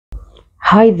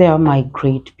Hi there, my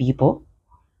great people.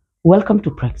 Welcome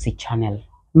to Prexy channel.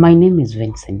 My name is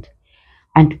Vincent.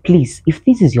 And please, if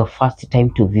this is your first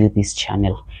time to view this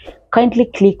channel,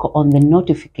 kindly click on the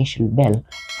notification bell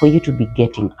for you to be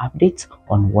getting updates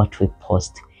on what we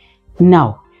post.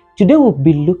 Now, today we'll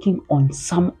be looking on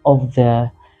some of the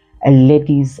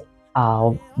ladies'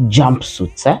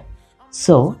 jumpsuits.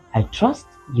 So, I trust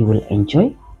you will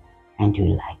enjoy and you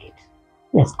will like it.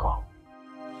 Let's go.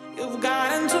 You've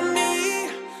gotten to me.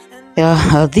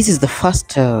 This is the first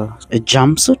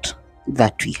jumpsuit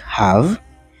that we have.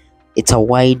 It's a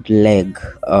wide leg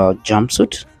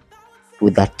jumpsuit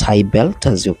with a tie belt,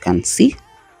 as you can see.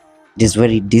 It is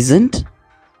very decent.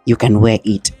 You can wear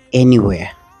it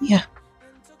anywhere. Yeah,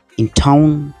 in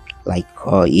town, like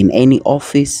in any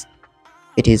office.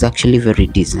 It is actually very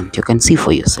decent. You can see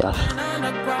for yourself.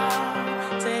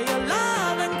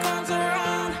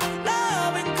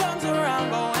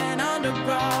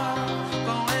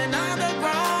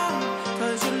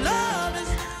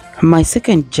 My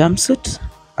second jumpsuit,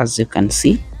 as you can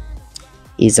see,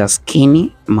 is a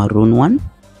skinny maroon one.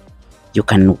 You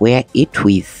can wear it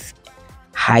with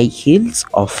high heels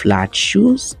or flat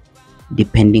shoes,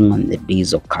 depending on the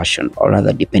day's occasion, or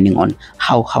rather depending on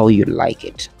how you like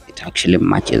it. It actually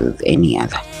matches with any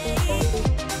other.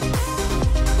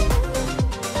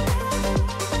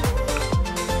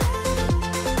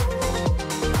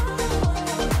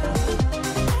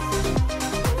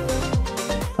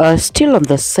 Still on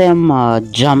the same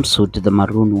jumpsuit, the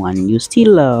maroon one, you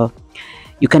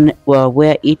can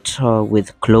wear it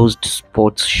with closed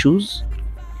sports shoes,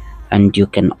 and you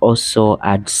can also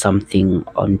add something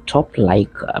on top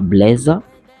like a blazer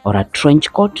or a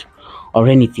trench coat or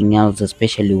anything else,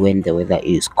 especially when the weather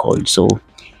is cold. So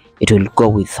it will go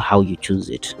with how you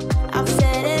choose it.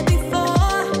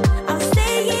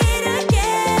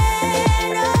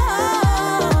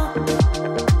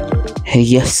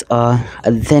 Yes,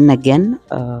 then again,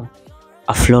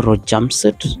 a floral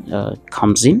jumpsuit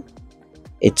comes in.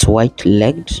 It's white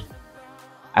legged,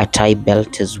 a tie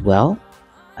belt as well,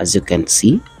 as you can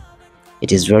see.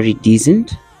 It is very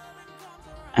decent,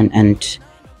 and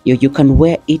you can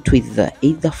wear it with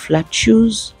either flat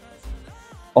shoes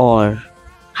or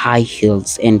high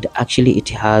heels, and actually it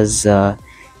has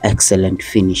excellent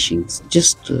finishings.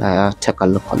 Just take a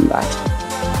look on that.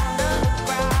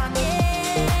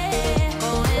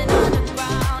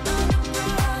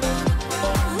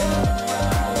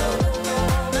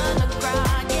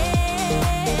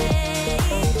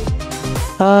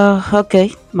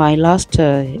 Okay, my last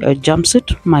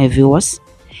jumpsuit, my viewers,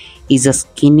 is a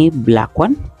skinny black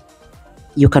one.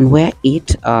 You can wear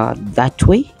it that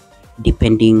way,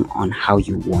 depending on how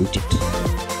you want it.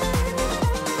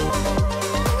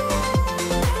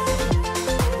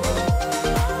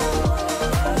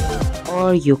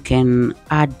 Or you can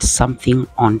add something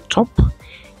on top,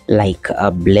 like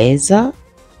a blazer.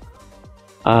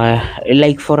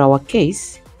 Like for our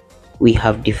case, we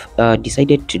have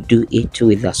decided to do it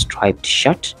with a striped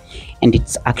shirt, and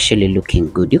it's actually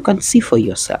looking good. You can see for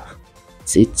yourself.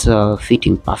 It's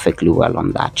fitting perfectly well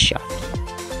on that shirt.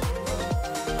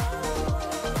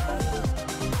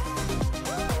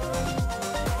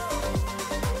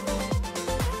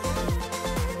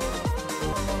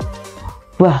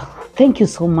 Well, thank you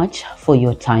so much for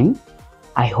your time.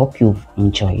 I hope you've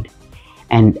enjoyed.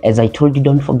 And as I told you,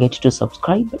 don't forget to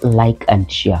subscribe, like,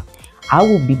 and share. I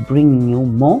will be bringing you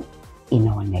more in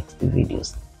our next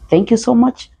videos. Thank you so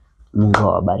much. Mungu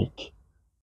awabariki.